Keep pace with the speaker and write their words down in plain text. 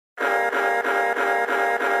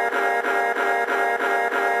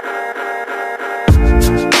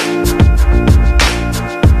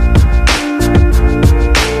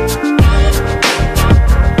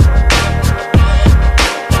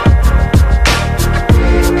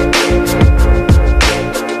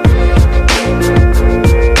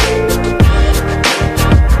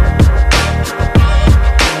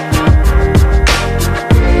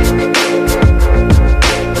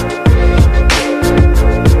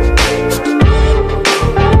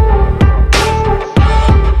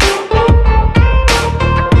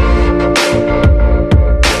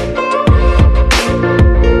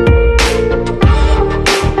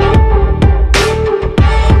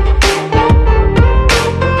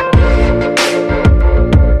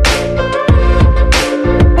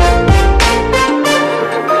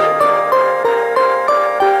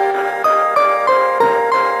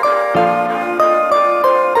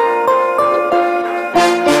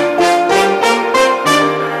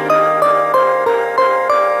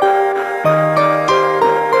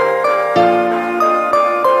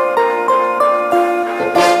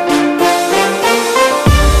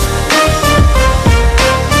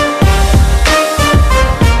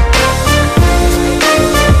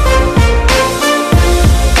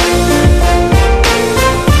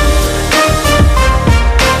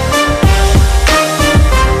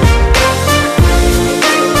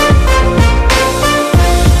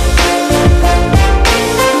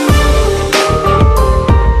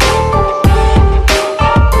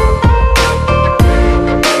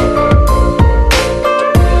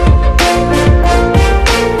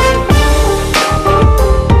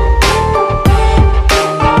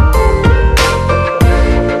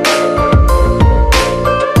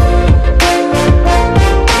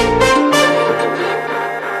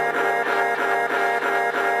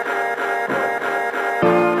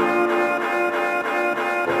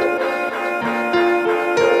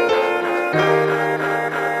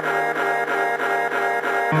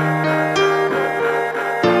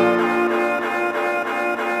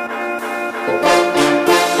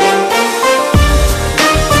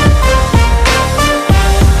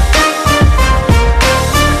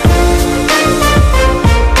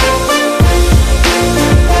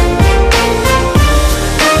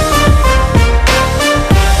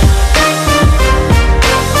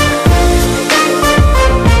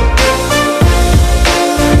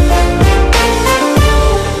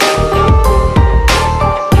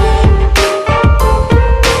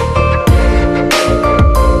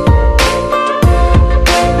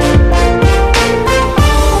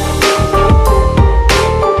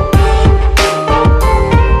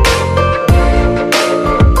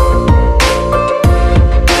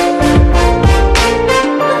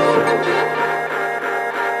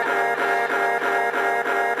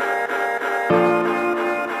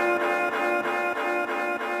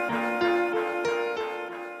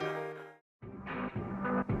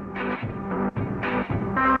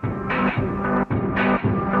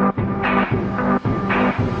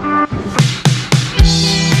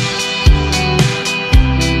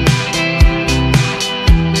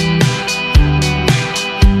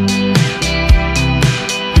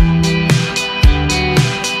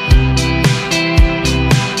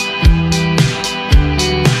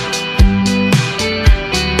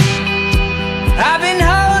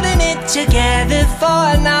together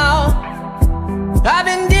for now. I've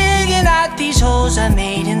been digging out these holes I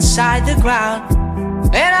made inside the ground,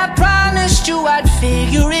 and I promised you I'd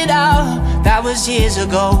figure it out. That was years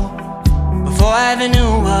ago, before I ever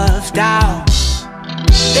knew of doubt.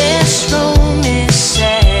 This room is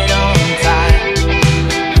set on fire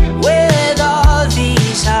with all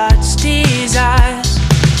these hearts' desires.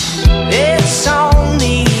 It's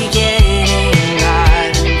only getting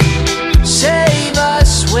harder. Save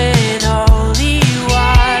us with holy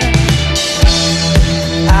water.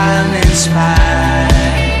 I'm inspired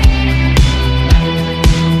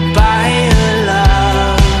by your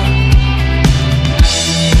love.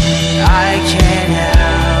 I can't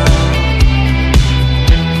help,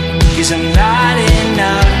 'cause I'm not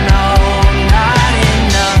enough, no, not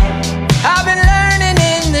enough. I've been learning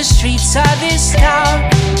in the streets of this town.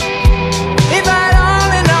 If I'd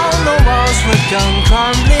only known the walls were done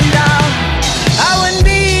crumbling down, I wouldn't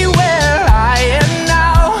be where I am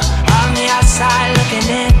now. On the outside looking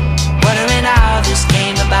in, wondering how this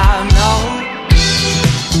came about, no.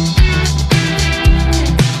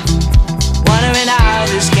 Wondering how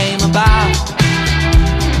this came about.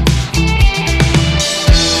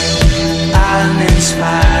 I'm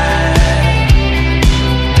inspired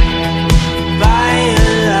by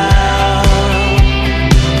your love.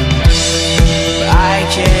 I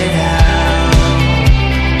can't help,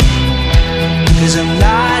 'cause I'm not